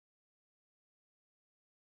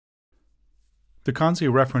The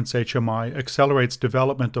Kanzi Reference HMI accelerates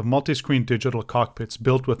development of multi-screen digital cockpits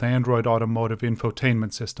built with Android Automotive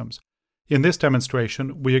infotainment systems. In this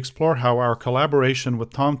demonstration, we explore how our collaboration with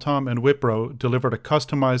TomTom and Wipro delivered a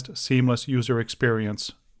customized, seamless user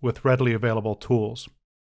experience with readily available tools.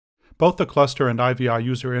 Both the cluster and IVI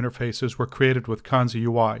user interfaces were created with Kanzi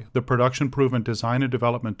UI, the production-proven design and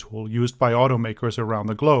development tool used by automakers around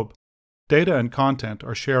the globe. Data and content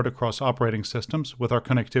are shared across operating systems with our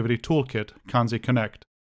connectivity toolkit, Kanzi Connect.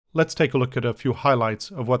 Let's take a look at a few highlights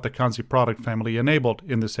of what the Kanzi product family enabled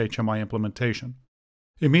in this HMI implementation.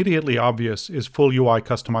 Immediately obvious is full UI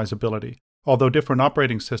customizability. Although different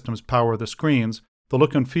operating systems power the screens, the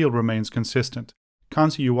look and feel remains consistent.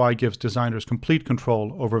 Kanzi UI gives designers complete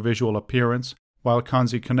control over visual appearance, while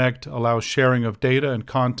Kanzi Connect allows sharing of data and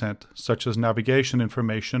content, such as navigation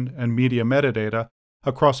information and media metadata,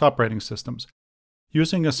 across operating systems.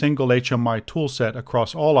 Using a single HMI toolset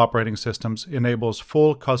across all operating systems enables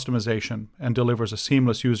full customization and delivers a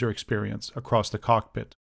seamless user experience across the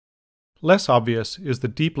cockpit. Less obvious is the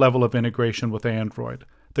deep level of integration with Android.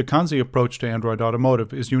 The Kanzi approach to Android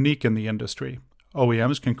Automotive is unique in the industry.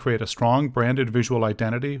 OEMs can create a strong branded visual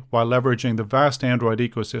identity while leveraging the vast Android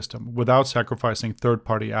ecosystem without sacrificing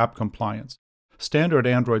third-party app compliance. Standard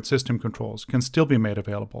Android system controls can still be made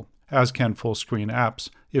available, as can full-screen apps,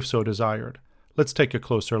 if so desired. Let's take a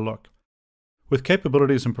closer look. With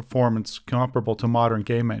capabilities and performance comparable to modern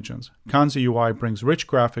game engines, Kanzi UI brings rich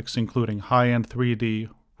graphics including high-end 3D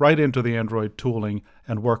right into the Android tooling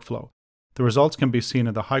and workflow. The results can be seen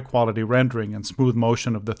in the high-quality rendering and smooth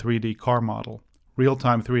motion of the 3D car model.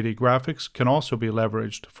 Real-time 3D graphics can also be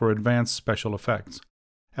leveraged for advanced special effects.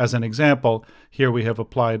 As an example, here we have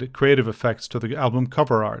applied creative effects to the album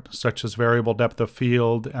cover art, such as variable depth of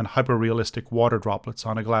field and hyper-realistic water droplets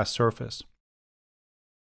on a glass surface.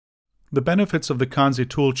 The benefits of the Kanzi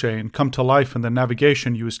toolchain come to life in the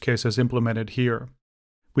navigation use cases implemented here.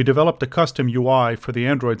 We developed a custom UI for the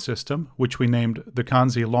Android system, which we named the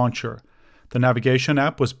Kanzi Launcher. The navigation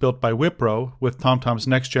app was built by Wipro with TomTom's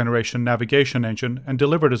next-generation navigation engine and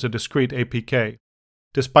delivered as a discrete APK.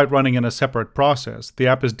 Despite running in a separate process, the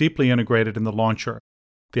app is deeply integrated in the launcher.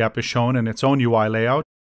 The app is shown in its own UI layout,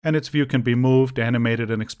 and its view can be moved,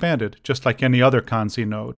 animated, and expanded, just like any other Kanzi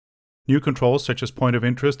node. New controls such as point of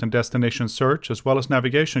interest and destination search, as well as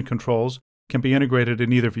navigation controls, can be integrated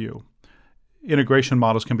in either view. Integration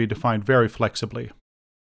models can be defined very flexibly.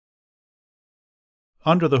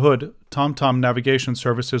 Under the hood, TomTom navigation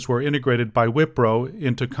services were integrated by Wipro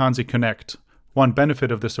into Kanzi Connect. One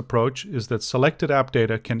benefit of this approach is that selected app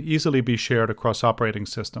data can easily be shared across operating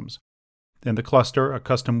systems. In the cluster, a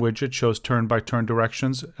custom widget shows turn-by-turn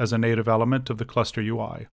directions as a native element of the cluster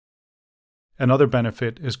UI. Another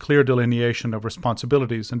benefit is clear delineation of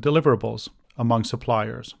responsibilities and deliverables among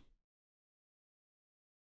suppliers.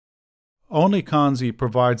 Only Kanzi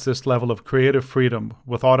provides this level of creative freedom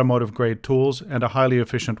with automotive-grade tools and a highly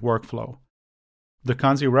efficient workflow. The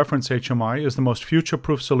Kanzi Reference HMI is the most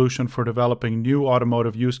future-proof solution for developing new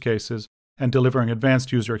automotive use cases and delivering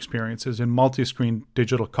advanced user experiences in multi-screen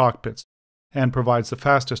digital cockpits, and provides the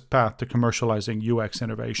fastest path to commercializing UX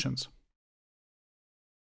innovations.